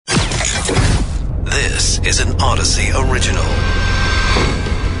This is an Odyssey original.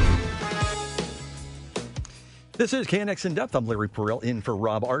 This is KNX In Depth. I'm Larry Perrell in for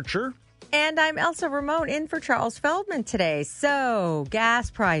Rob Archer. And I'm Elsa Ramon in for Charles Feldman today. So,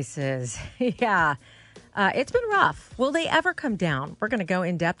 gas prices. Yeah, it's been rough. Will they ever come down? We're going to go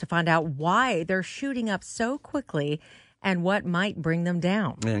in depth to find out why they're shooting up so quickly and what might bring them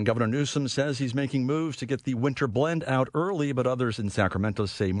down. And Governor Newsom says he's making moves to get the winter blend out early, but others in Sacramento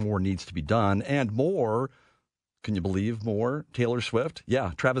say more needs to be done. And more, can you believe more? Taylor Swift?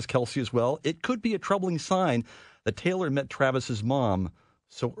 Yeah, Travis Kelce as well. It could be a troubling sign that Taylor met Travis's mom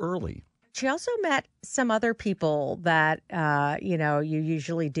so early. She also met some other people that, you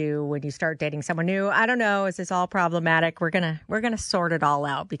usually do when you start dating someone new. I don't know. Is this all problematic? We're gonna sort it all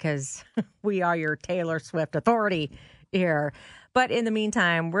out because we are your Taylor Swift authority here. But in the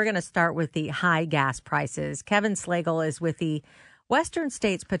meantime, we're going to start with the high gas prices. Kevin Slagle is with the Western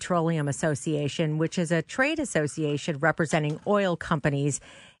States Petroleum Association, which is a trade association representing oil companies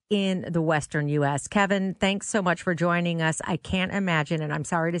in the Western U.S. Kevin, thanks so much for joining us. I can't imagine, and I'm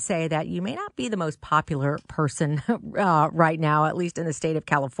sorry to say that you may not be the most popular person right now, at least in the state of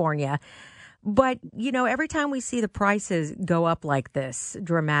California. But, every time we see the prices go up like this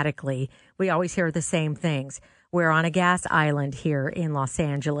dramatically, we always hear the same things. We're on a gas island here in Los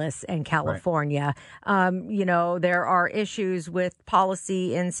Angeles and California. Right. There are issues with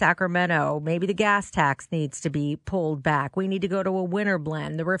policy in Sacramento. Maybe the gas tax needs to be pulled back. We need to go to a winter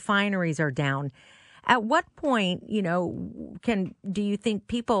blend. The refineries are down. At what point, do you think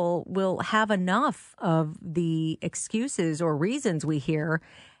people will have enough of the excuses or reasons we hear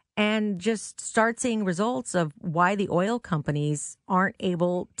and just start seeing results of why the oil companies aren't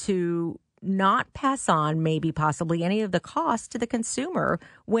able to not pass on possibly any of the costs to the consumer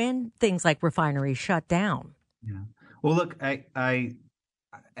when things like refineries shut down? Yeah. Well, look, I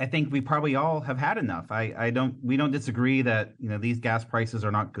think we probably all have had enough. We don't disagree that, these gas prices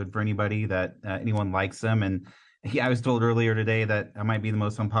are not good for anybody, that anyone likes them. And I was told earlier today that I might be the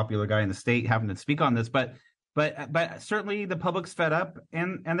most unpopular guy in the state having to speak on this, but certainly the public's fed up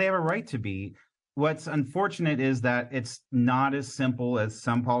and they have a right to be. What's unfortunate is that it's not as simple as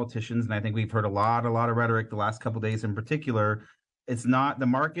some politicians, and I think we've heard a lot of rhetoric the last couple of days in particular. It's not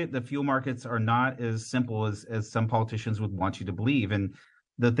the fuel markets are not as simple as some politicians would want you to believe. And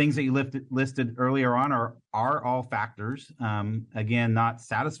the things that you listed earlier on are all factors. Again, not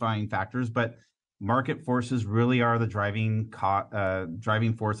satisfying factors, but market forces really are the driving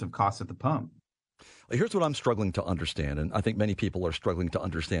force of costs at the pump. Here's what I'm struggling to understand, and I think many people are struggling to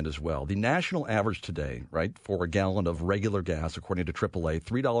understand as well. The national average today, right, for a gallon of regular gas, according to AAA,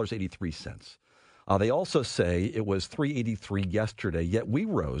 $3.83. They also say it was $3.83 yesterday, yet we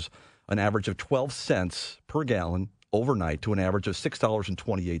rose an average of 12 cents per gallon overnight to an average of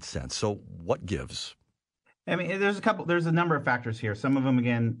 $6.28. So what gives? I mean, there's a number of factors here. Some of them,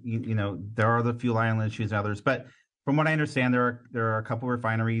 again, there are the fuel island issues and others, but from what I understand, there are a couple of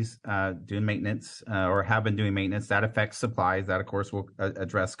refineries doing maintenance or have been doing maintenance. That affects supplies. That, of course, will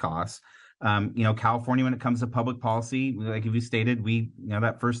address costs. California, when it comes to public policy, like you stated,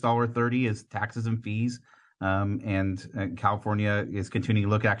 that first $1.30 is taxes and fees. And California is continuing to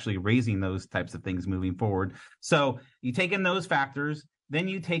look at actually raising those types of things moving forward. So you take in those factors, then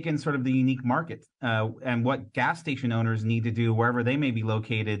you take in sort of the unique market and what gas station owners need to do wherever they may be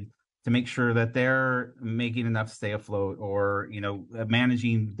located to make sure that they're making enough to stay afloat or,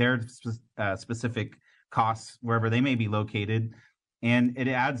 managing their specific costs wherever they may be located. And it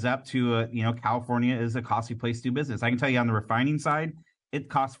adds up to, California is a costly place to do business. I can tell you on the refining side, it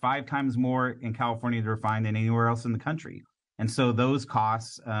costs 5 times more in California to refine than anywhere else in the country. And so those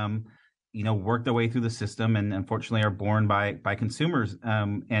costs, work their way through the system and unfortunately are borne by consumers.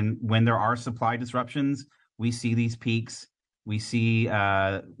 And when there are supply disruptions, we see these peaks. We see,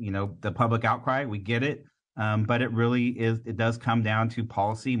 the public outcry. We get it. But it does come down to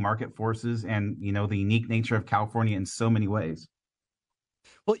policy, market forces, and, the unique nature of California in so many ways.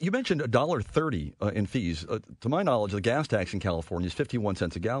 Well, you mentioned $1.30 in fees. To my knowledge, the gas tax in California is 51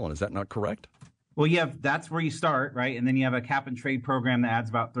 cents a gallon. Is that not correct? Well, that's where you start, right? And then you have a cap and trade program that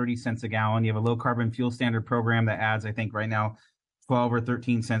adds about 30 cents a gallon. You have a low carbon fuel standard program that adds, I think right now, 12 or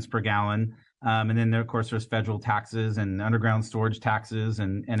 13 cents per gallon. And then, of course, there's federal taxes and underground storage taxes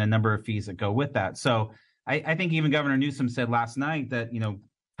and a number of fees that go with that. So I think even Governor Newsom said last night that,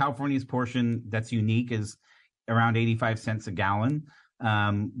 California's portion that's unique is around 85 cents a gallon.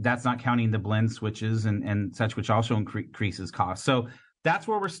 That's not counting the blend switches and such, which also increases costs. So that's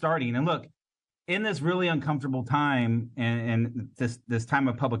where we're starting. And look, in this really uncomfortable time and this time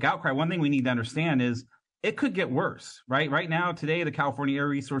of public outcry, one thing we need to understand is it could get worse, right? Right now, today, the California Air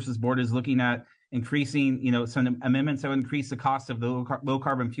Resources Board is looking at increasing, some amendments that would increase the cost of the low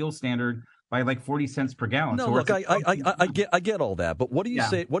carbon fuel standard by like 40 cents per gallon. No, So look, I get all that, but what do you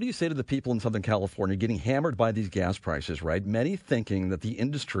say? What do you say to the people in Southern California getting hammered by these gas prices? Right, many thinking that the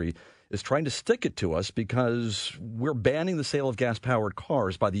industry is trying to stick it to us because we're banning the sale of gas-powered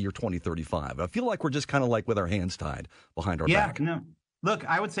cars by the year 2035. I feel like we're just kind of like with our hands tied behind our back. Yeah, no. Look,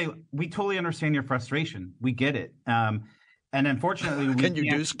 I would say we totally understand your frustration. We get it. And unfortunately,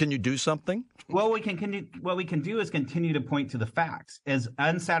 can you do something? Well, what we can do is continue to point to the facts. As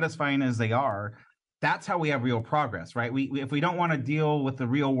unsatisfying as they are, that's how we have real progress, right? If we don't want to deal with the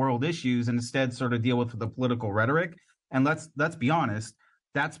real world issues and instead sort of deal with the political rhetoric, and let's be honest,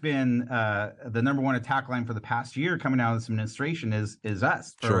 that's been the number one attack line for the past year coming out of this administration is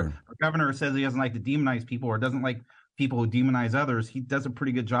us. Sure. Our governor says he doesn't like to demonize people or doesn't like people who demonize others. He does a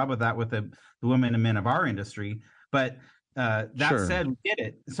pretty good job of that with the women and men of our industry. But that said, we get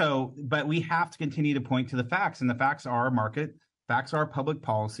it. So, but we have to continue to point to the facts, and the facts are market, facts are public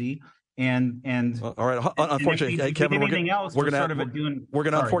policy, and all right. Unfortunately, Kevin, we're going to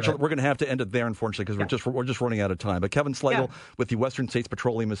have to end it there, unfortunately, because we're just running out of time. But Kevin Slagle with the Western States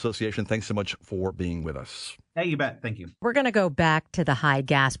Petroleum Association, thanks so much for being with us. Hey, you bet. Thank you. We're going to go back to the high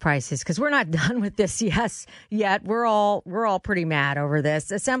gas prices because we're not done with this yet. We're all pretty mad over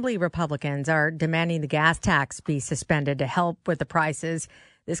this. Assembly Republicans are demanding the gas tax be suspended to help with the prices.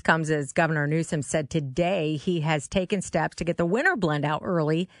 This comes as Governor Newsom said today he has taken steps to get the winter blend out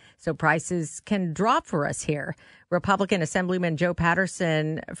early so prices can drop for us here. Republican Assemblyman Joe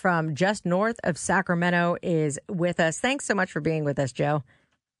Patterson from just north of Sacramento is with us. Thanks so much for being with us, Joe.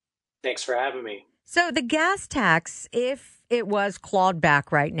 Thanks for having me. So the gas tax, if it was clawed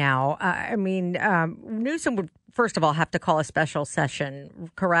back right now, Newsom would first of all have to call a special session,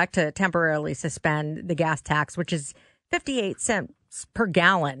 correct, to temporarily suspend the gas tax, which is 58 cents per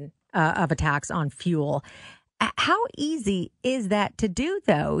gallon of a tax on fuel. How easy is that to do,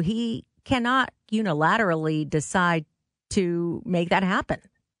 though? He cannot unilaterally decide to make that happen.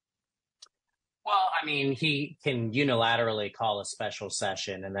 Well, I mean, he can unilaterally call a special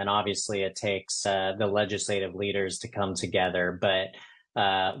session, and then obviously it takes the legislative leaders to come together. But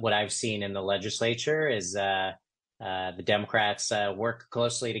what I've seen in the legislature is the Democrats work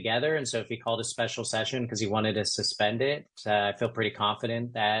closely together. And so if he called a special session because he wanted to suspend it, I feel pretty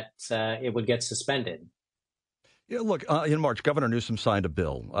confident that it would get suspended. Yeah, look, in March, Governor Newsom signed a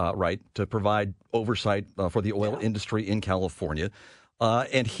bill, to provide oversight for the oil industry in California.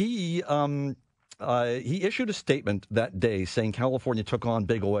 And he issued a statement that day saying California took on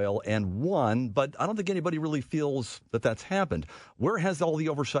big oil and won, but I don't think anybody really feels that that's happened. Where has all the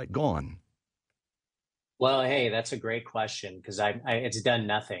oversight gone? Well, hey, that's a great question because it's done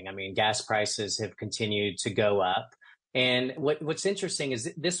nothing. I mean, gas prices have continued to go up. And what's interesting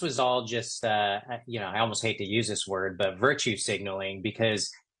is this was all just, I almost hate to use this word, but virtue signaling, because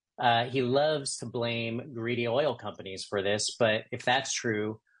he loves to blame greedy oil companies for this. But if that's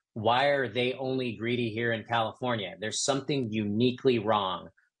true, why are they only greedy here in California? There's something uniquely wrong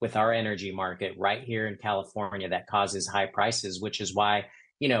with our energy market right here in California that causes high prices, which is why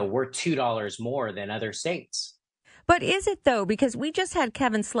we're $2 more than other states. But is it, though? Because we just had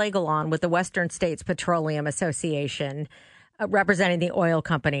Kevin Slagle on with the Western States Petroleum Association representing the oil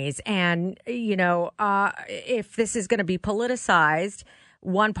companies. And, if this is going to be politicized,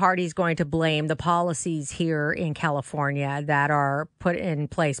 one party is going to blame the policies here in California that are put in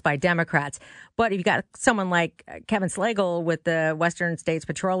place by Democrats. But if you've got someone like Kevin Slagle with the Western States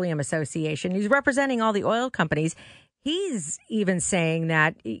Petroleum Association, who's representing all the oil companies, he's even saying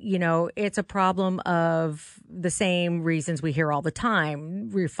that, it's a problem of the same reasons we hear all the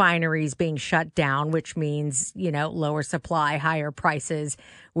time. Refineries being shut down, which means, lower supply, higher prices.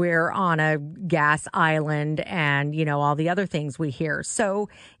 We're on a gas island and, all the other things we hear. So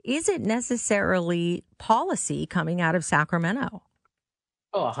is it necessarily policy coming out of Sacramento?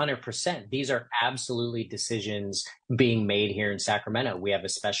 Oh, 100%. These are absolutely decisions being made here in Sacramento. We have a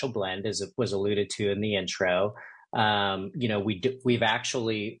special blend, as it was alluded to in the intro.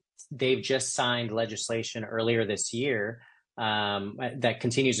 They've just signed legislation earlier this year that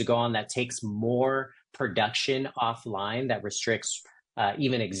continues to go on that takes more production offline, that restricts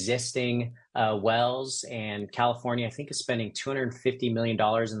even existing wells. And California, I think, is spending $250 million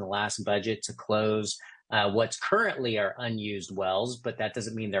in the last budget to close what's currently are unused wells, but that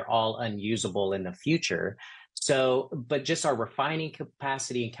doesn't mean they're all unusable in the future. So, but just our refining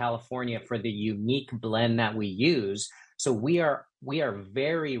capacity in California for the unique blend that we use. So we are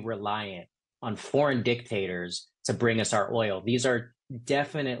very reliant on foreign dictators to bring us our oil. These are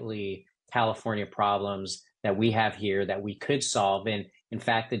definitely California problems that we have here that we could solve. And In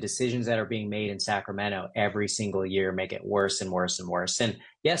fact, the decisions that are being made in Sacramento every single year make it worse and worse and worse. And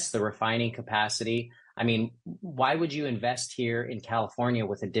yes, the refining capacity. I mean, why would you invest here in California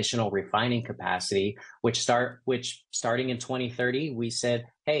with additional refining capacity, which starting in 2030, we said,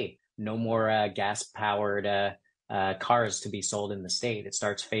 hey, no more gas-powered cars to be sold in the state. It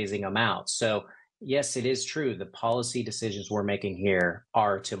starts phasing them out. So yes, it is true. The policy decisions we're making here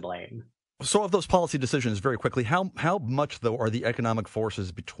are to blame. So of those policy decisions, very quickly, how much, though, are the economic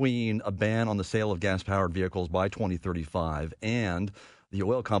forces between a ban on the sale of gas-powered vehicles by 2035 and the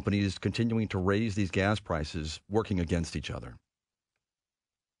oil companies continuing to raise these gas prices working against each other?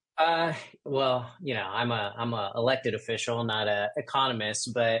 Well, I'm a elected official, not an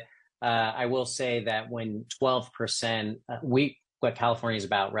economist, but I will say that when 12%, what California is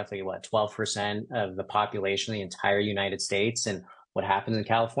about roughly 12% of the population of the entire United States, and what happens in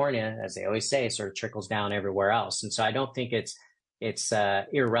California, as they always say, sort of trickles down everywhere else. And so I don't think it's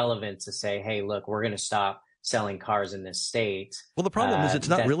irrelevant to say, hey, look, we're going to stop selling cars in this state. Well, the problem is it's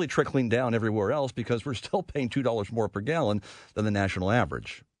not really trickling down everywhere else because we're still paying $2 more per gallon than the national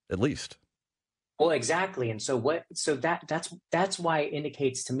average, at least. Well, exactly. And so that's why it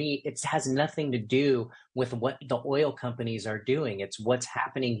indicates to me it has nothing to do with what the oil companies are doing. It's what's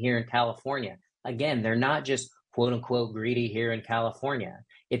happening here in California. Again, they're not just quote unquote greedy here in California.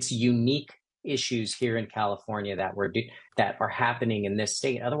 It's unique issues here in California that are happening in this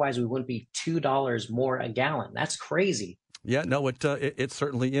state. Otherwise, we wouldn't be $2 more a gallon. That's crazy. Yeah, no, it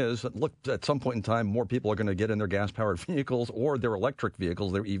certainly is. Look, at some point in time, more people are going to get in their gas-powered vehicles or their electric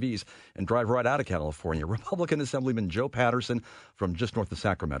vehicles, their EVs, and drive right out of California. Republican Assemblyman Joe Patterson from just north of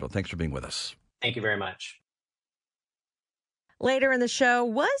Sacramento. Thanks for being with us. Thank you very much. Later in the show,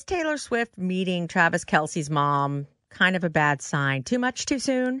 was Taylor Swift meeting Travis Kelce's mom kind of a bad sign? Too much too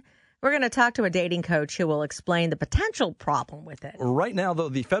soon? We're going to talk to a dating coach who will explain the potential problem with it. Right now, though,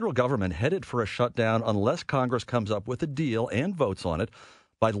 the federal government headed for a shutdown unless Congress comes up with a deal and votes on it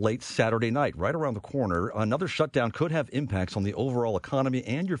by late Saturday night, right around the corner. Another shutdown could have impacts on the overall economy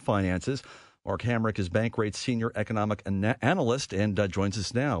and your finances. Mark Hamrick is Bankrate's senior economic analyst and joins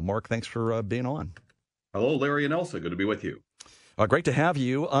us now. Mark, thanks for being on. Hello, Larry and Elsa. Good to be with you. Great to have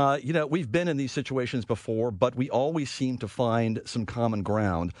you. We've been in these situations before, but we always seem to find some common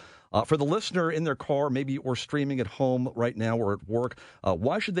ground. For the listener in their car, maybe or streaming at home right now or at work,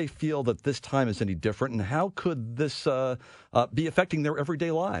 why should they feel that this time is any different, and how could this be affecting their everyday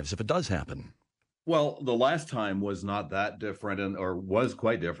lives if it does happen? Well, the last time was not that different, or was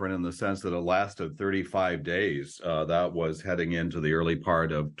quite different in the sense that it lasted 35 days. That was heading into the early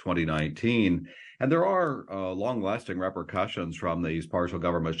part of 2019. And there are long-lasting repercussions from these partial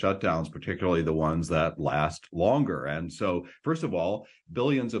government shutdowns, particularly the ones that last longer. And so, first of all,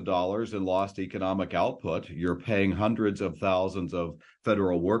 billions of dollars in lost economic output. You're paying hundreds of thousands of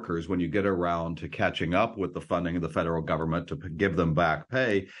federal workers when you get around to catching up with the funding of the federal government to give them back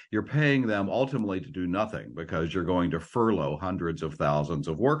pay. You're paying them ultimately to do nothing because you're going to furlough hundreds of thousands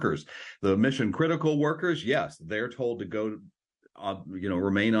of workers. The mission critical workers, yes, they're told to go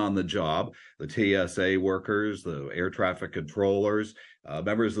remain on the job. The TSA workers, the air traffic controllers,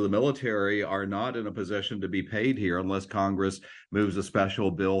 members of the military are not in a position to be paid here unless Congress moves a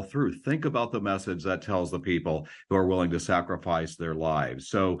special bill through. Think about the message that tells the people who are willing to sacrifice their lives.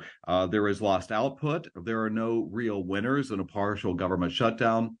 So there is lost output. There are no real winners in a partial government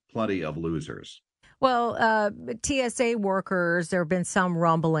shutdown, plenty of losers. Well, TSA workers, there have been some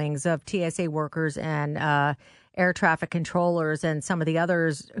rumblings of TSA workers and air traffic controllers and some of the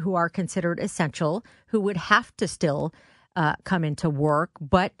others who are considered essential, who would have to still come into work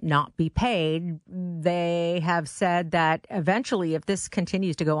but not be paid. They have said that eventually, if this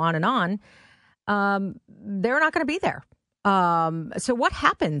continues to go on and on, they're not going to be there. So what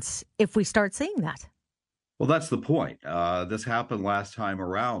happens if we start seeing that? Well, that's the point. This happened last time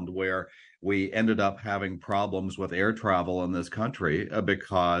around where we ended up having problems with air travel in this country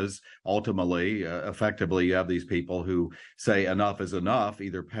because ultimately, effectively, you have these people who say enough is enough,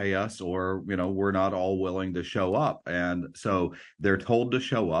 either pay us or, we're not all willing to show up. And so they're told to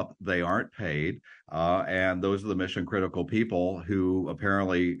show up. They aren't paid. And those are the mission critical people who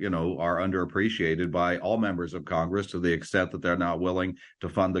apparently, are underappreciated by all members of Congress to the extent that they're not willing to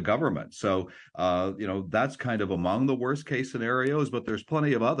fund the government. So, that's kind of among the worst case scenarios, but there's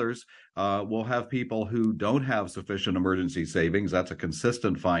plenty of others. We'll have people who don't have sufficient emergency savings. That's a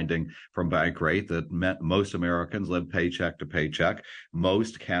consistent finding from Bankrate that most Americans live paycheck to paycheck.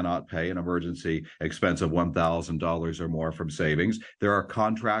 Most cannot pay an emergency expense of $1,000 or more from savings. There are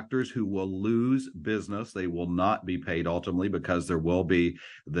contractors who will lose business. They will not be paid ultimately because there will be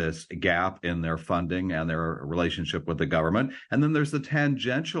this gap in their funding and their relationship with the government. And then there's the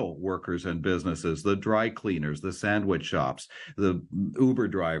tangential workers and businesses, the dry cleaners, the sandwich shops, the Uber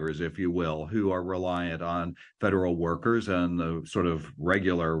drivers, if you will, who are reliant on federal workers and the sort of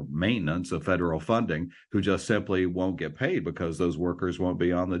regular maintenance of federal funding, who just simply won't get paid because those workers won't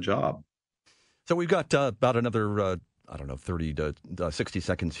be on the job. So we've got about another, 30 to 60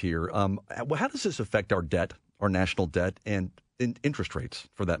 seconds here. How does this affect our debt, our national debt, and interest rates,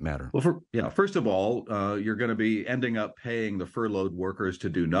 for that matter? Well, first of all, you're going to be ending up paying the furloughed workers to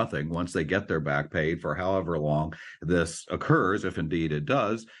do nothing once they get their back paid for however long this occurs, if indeed it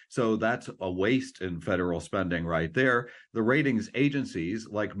does. So that's a waste in federal spending right there. The ratings agencies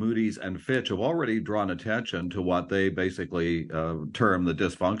like Moody's and Fitch have already drawn attention to what they basically term the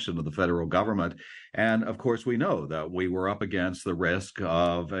dysfunction of the federal government. And of course, we know that we were up against the risk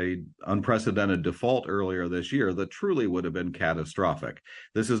of an unprecedented default earlier this year that truly would have been catastrophic.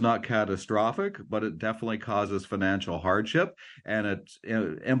 This is not catastrophic, but it definitely causes financial hardship, and it's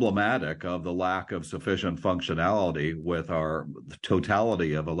emblematic of the lack of sufficient functionality with our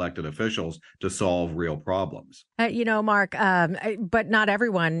totality of elected officials to solve real problems. Mark, but not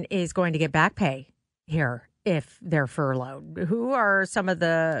everyone is going to get back pay here if they're furloughed. Who are some of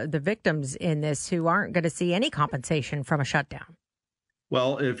the victims in this who aren't going to see any compensation from a shutdown?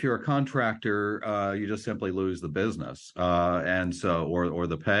 Well, if you're a contractor, you just simply lose the business, and so or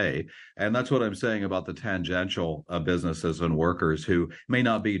the pay, and that's what I'm saying about the tangential businesses and workers who may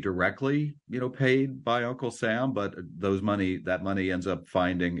not be directly, paid by Uncle Sam, but that money ends up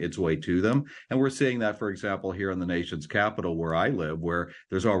finding its way to them, and we're seeing that, for example, here in the nation's capital, where I live, where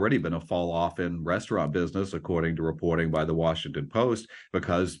there's already been a fall off in restaurant business, according to reporting by the Washington Post,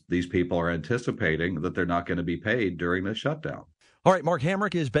 because these people are anticipating that they're not going to be paid during the shutdown. All right, Mark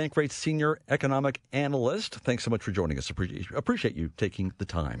Hamrick is Bankrate's senior economic analyst. Thanks so much for joining us. Appreciate you taking the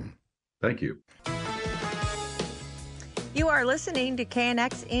time. Thank you. You are listening to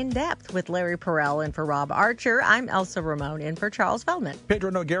KNX In Depth with Larry Perrell and for Rob Archer. I'm Elsa Ramon in for Charles Feldman. Pedro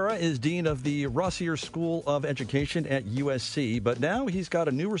Noguera is dean of the Rossier School of Education at USC, but now he's got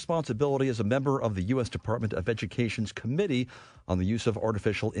a new responsibility as a member of the U.S. Department of Education's Committee on the Use of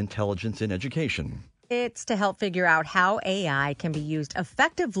Artificial Intelligence in Education. It's to help figure out how AI can be used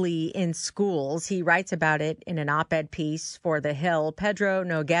effectively in schools. He writes about it in an op-ed piece for The Hill. Pedro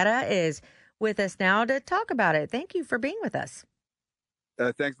Noguera is with us now to talk about it. Thank you for being with us.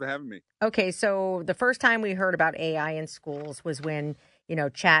 Thanks for having me. Okay, so the first time we heard about AI in schools was when,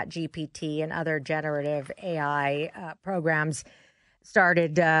 Chat GPT and other generative AI programs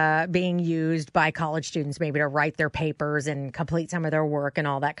started being used by college students maybe to write their papers and complete some of their work and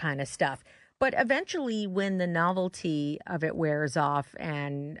all that kind of stuff. But eventually, when the novelty of it wears off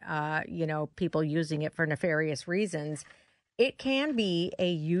and, people using it for nefarious reasons, it can be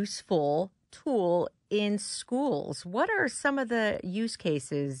a useful tool in schools. What are some of the use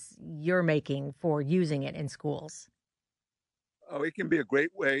cases you're making for using it in schools? Oh, it can be a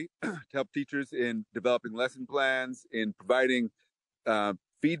great way to help teachers in developing lesson plans, in providing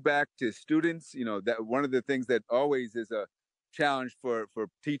feedback to students. That one of the things that always is a challenge for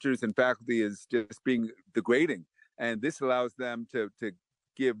teachers and faculty is just being the grading. And this allows them to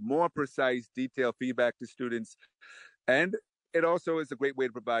give more precise, detailed feedback to students. And it also is a great way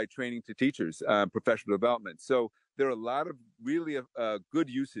to provide training to teachers, professional development. So there are a lot of really good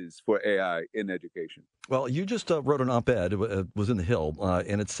uses for AI in education. Well, you just wrote an op-ed, was in The Hill,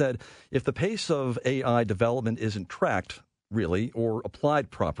 and it said, if the pace of AI development isn't tracked, really, or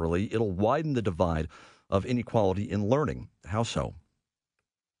applied properly, it'll widen the divide of inequality in learning. How so?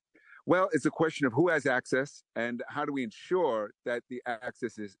 Well, it's a question of who has access and how do we ensure that the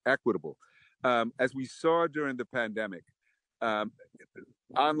access is equitable. As we saw during the pandemic,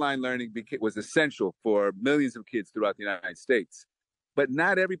 online learning was essential for millions of kids throughout the United States. But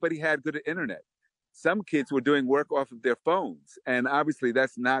not everybody had good internet. Some kids were doing work off of their phones. And obviously,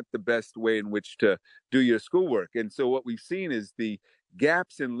 that's not the best way in which to do your schoolwork. And so what we've seen is the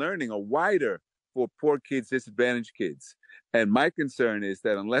gaps in learning are wider for poor kids, disadvantaged kids. And my concern is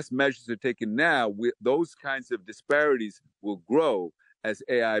that unless measures are taken now, those kinds of disparities will grow as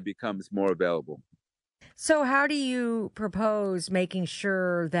AI becomes more available. So how do you propose making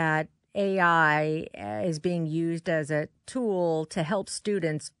sure that AI is being used as a tool to help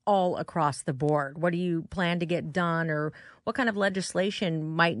students all across the board? What do you plan to get done, or what kind of legislation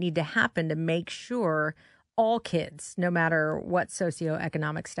might need to happen to make sure all kids, no matter what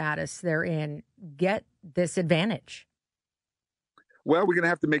socioeconomic status they're in, get this advantage? Well, we're going to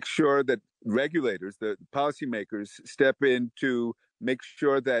have to make sure that regulators, the policymakers, step in to make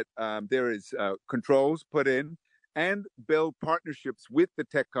sure that there is controls put in, and build partnerships with the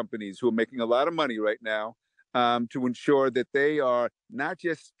tech companies who are making a lot of money right now, to ensure that they are not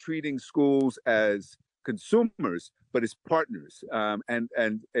just treating schools as consumers, but as partners,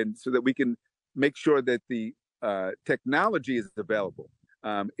 and so that we can make sure that the technology is available.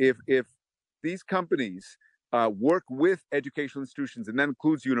 If these companies work with educational institutions, and that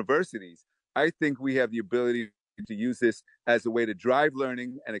includes universities, I think we have the ability to use this as a way to drive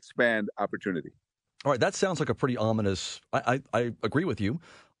learning and expand opportunity. All right, that sounds like a pretty ominous. I agree with you,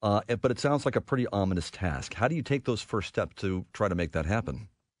 but it sounds like a pretty ominous task. How do you take those first steps to try to make that happen?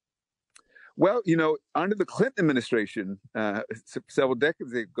 Well, under the Clinton administration, several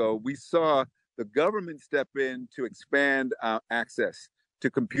decades ago, we saw the government step in to expand access to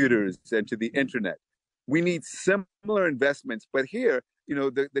computers and to the internet. We need similar investments, but here,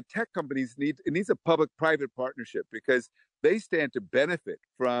 the tech companies needs a public-private partnership, because they stand to benefit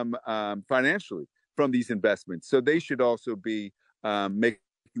from financially from these investments. So they should also be making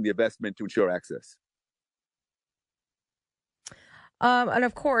the investment to ensure access. And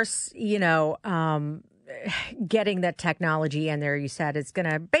of course, getting that technology in there, you said it's going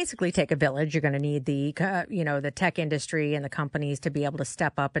to basically take a village. You're going to need the tech industry and the companies to be able to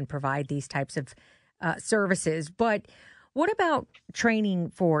step up and provide these types of services. But what about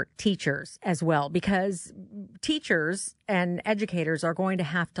training for teachers as well? Because teachers and educators are going to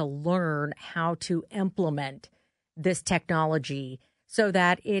have to learn how to implement this technology so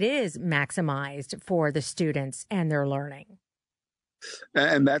that it is maximized for the students and their learning.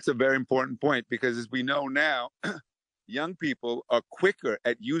 And that's a very important point, because as we know now, young people are quicker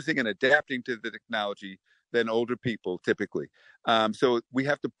at using and adapting to the technology than older people typically. So we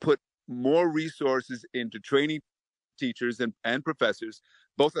have to put more resources into training teachers and professors,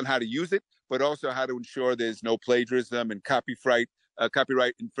 both on how to use it, but also how to ensure there's no plagiarism and copyright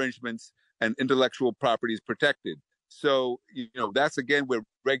infringements and intellectual property is protected. So, that's again where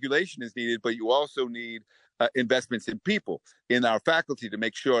regulation is needed, but you also need investments in people, in our faculty, to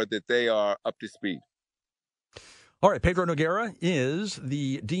make sure that they are up to speed. All right, Pedro Noguera is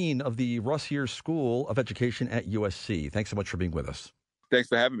the dean of the Russ Years School of Education at USC. Thanks so much for being with us. Thanks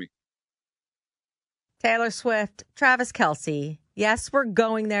for having me. Taylor Swift, Travis Kelce. Yes, we're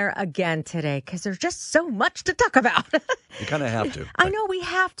going there again today because there's just so much to talk about. You kind of have to. I know we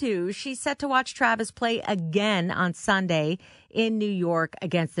have to. She's set to watch Travis play again on Sunday in New York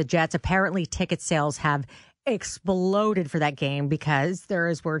against the Jets. Apparently, ticket sales have exploded for that game because there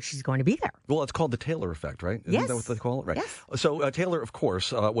is word she's going to be there. Well, it's called the Taylor effect, right? Isn't that what they call it? Right. Yes. So Taylor, of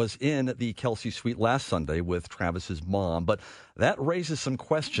course, was in the Kelce suite last Sunday with Travis's mom, but that raises some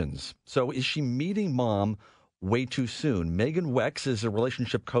questions. So is she meeting mom way too soon? Megan Wex is a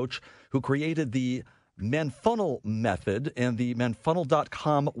relationship coach who created the Manfunnel method and the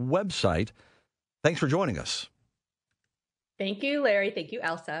manfunnel.com website. Thanks for joining us. Thank you, Larry. Thank you,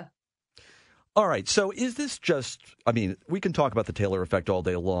 Elsa. All right. So is this just, we can talk about the Taylor effect all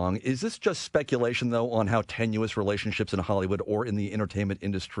day long. Is this just speculation, though, on how tenuous relationships in Hollywood or in the entertainment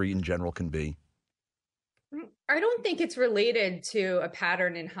industry in general can be? I don't think it's related to a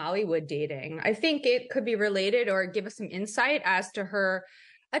pattern in Hollywood dating. I think it could be related or give us some insight as to her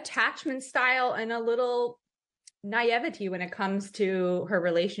attachment style and a little naivety when it comes to her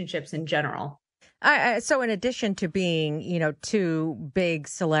relationships in general. So in addition to being, two big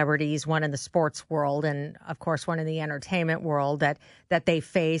celebrities, one in the sports world and, of course, one in the entertainment world that they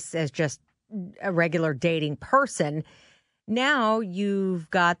face as just a regular dating person, now you've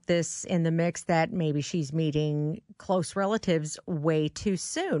got this in the mix that maybe she's meeting close relatives way too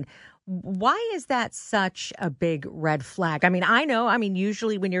soon. Why is that such a big red flag? I know,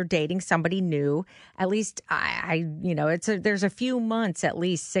 usually when you're dating somebody new, at least there's a few months, at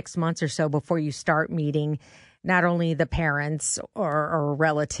least 6 months or so before you start meeting not only the parents or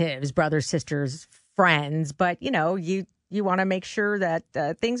relatives, brothers, sisters, friends, but, you want to make sure that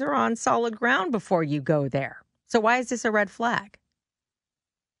things are on solid ground before you go there. So why is this a red flag?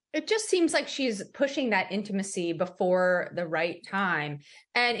 It just seems like she's pushing that intimacy before the right time.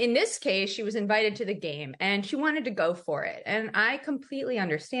 And in this case, she was invited to the game and she wanted to go for it. And I completely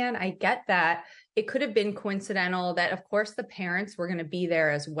understand. I get that. It could have been coincidental that, of course, the parents were going to be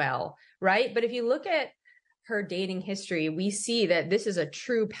there as well, right? But if you look at her dating history, we see that this is a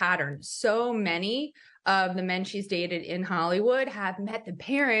true pattern. So many of the men she's dated in Hollywood have met the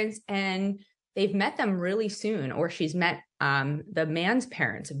parents and they've met them really soon, or she's met the man's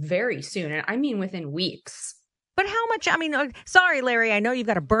parents very soon. And I mean, within weeks. But how much, sorry, Larry, I know you've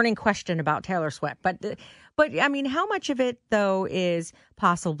got a burning question about Taylor Swift, but how much of it, though, is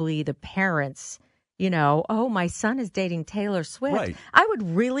possibly the parents, oh, my son is dating Taylor Swift. Right. I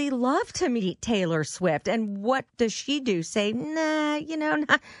would really love to meet Taylor Swift. And what does she do? Say, nah,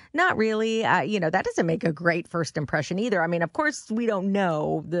 not really. That doesn't make a great first impression either. I mean, of course, we don't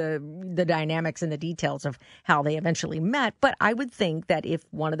know the dynamics and the details of how they eventually met. But I would think that if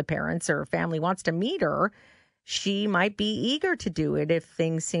one of the parents or family wants to meet her, she might be eager to do it if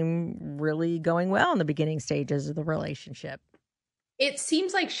things seem really going well in the beginning stages of the relationship. It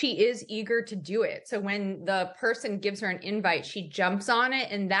seems like she is eager to do it. So when the person gives her an invite, she jumps on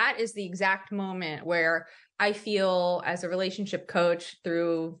it. And that is the exact moment where I feel, as a relationship coach,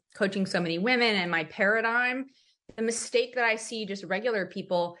 through coaching so many women and my paradigm, the mistake that I see just regular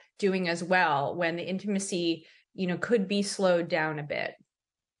people doing as well, when the intimacy, could be slowed down a bit.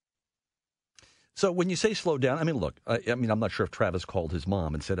 So when you say slow down, I mean, look, I'm not sure if Travis called his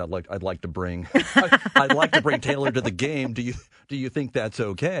mom and said, I'd like to bring Taylor to the game. Do you think that's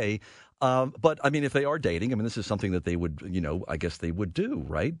okay? But I mean, if they are dating, I mean, this is something that they would, I guess they would do,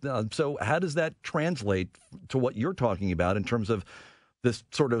 right? So how does that translate to what you're talking about in terms of this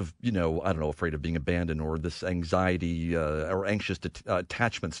sort of, I don't know, afraid of being abandoned, or this anxiety or anxious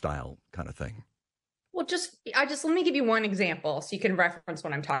attachment style kind of thing? Well, let me give you one example so you can reference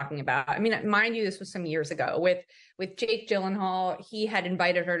what I'm talking about. I mean, mind you, this was some years ago with Jake Gyllenhaal. He had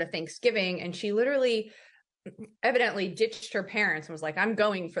invited her to Thanksgiving, and she literally evidently ditched her parents and was like, I'm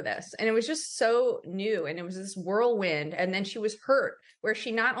going for this. And it was just so new, and it was this whirlwind. And then she was hurt, where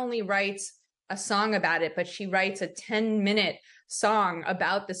she not only writes a song about it, but she writes a 10-minute song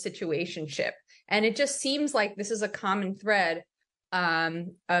about the situationship. And it just seems like this is a common thread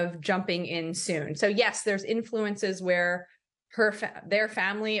of jumping in soon. So yes, there's influences where their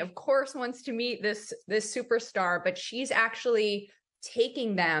family, of course, wants to meet this superstar, but she's actually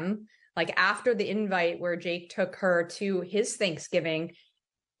taking them, like after the invite where Jake took her to his Thanksgiving,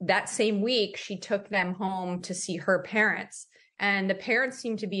 that same week, she took them home to see her parents, and the parents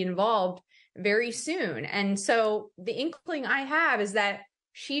seem to be involved very soon. And so the inkling I have is that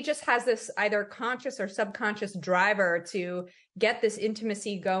she just has this either conscious or subconscious driver to get this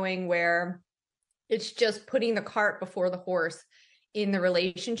intimacy going, where it's just putting the cart before the horse in the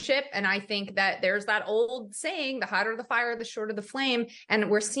relationship. And I think that there's that old saying, the hotter the fire, the shorter the flame. And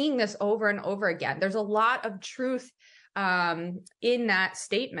we're seeing this over and over again. There's a lot of truth in that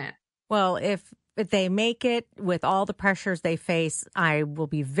statement. Well, if they make it with all the pressures they face, I will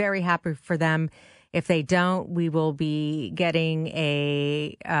be very happy for them. If they don't, we will be getting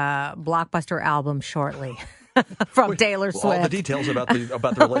a blockbuster album shortly from Taylor Swift. All the details about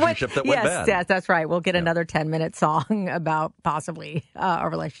the relationship that went bad. Yes, that's right. We'll get another 10-minute song about possibly a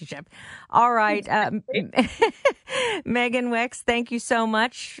relationship. All right. Megan Wicks, thank you so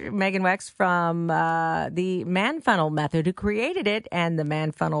much. Megan Wicks from the Man Funnel Method, who created it, and the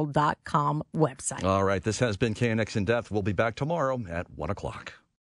manfunnel.com website. All right. This has been KNX In Depth. We'll be back tomorrow at 1 o'clock.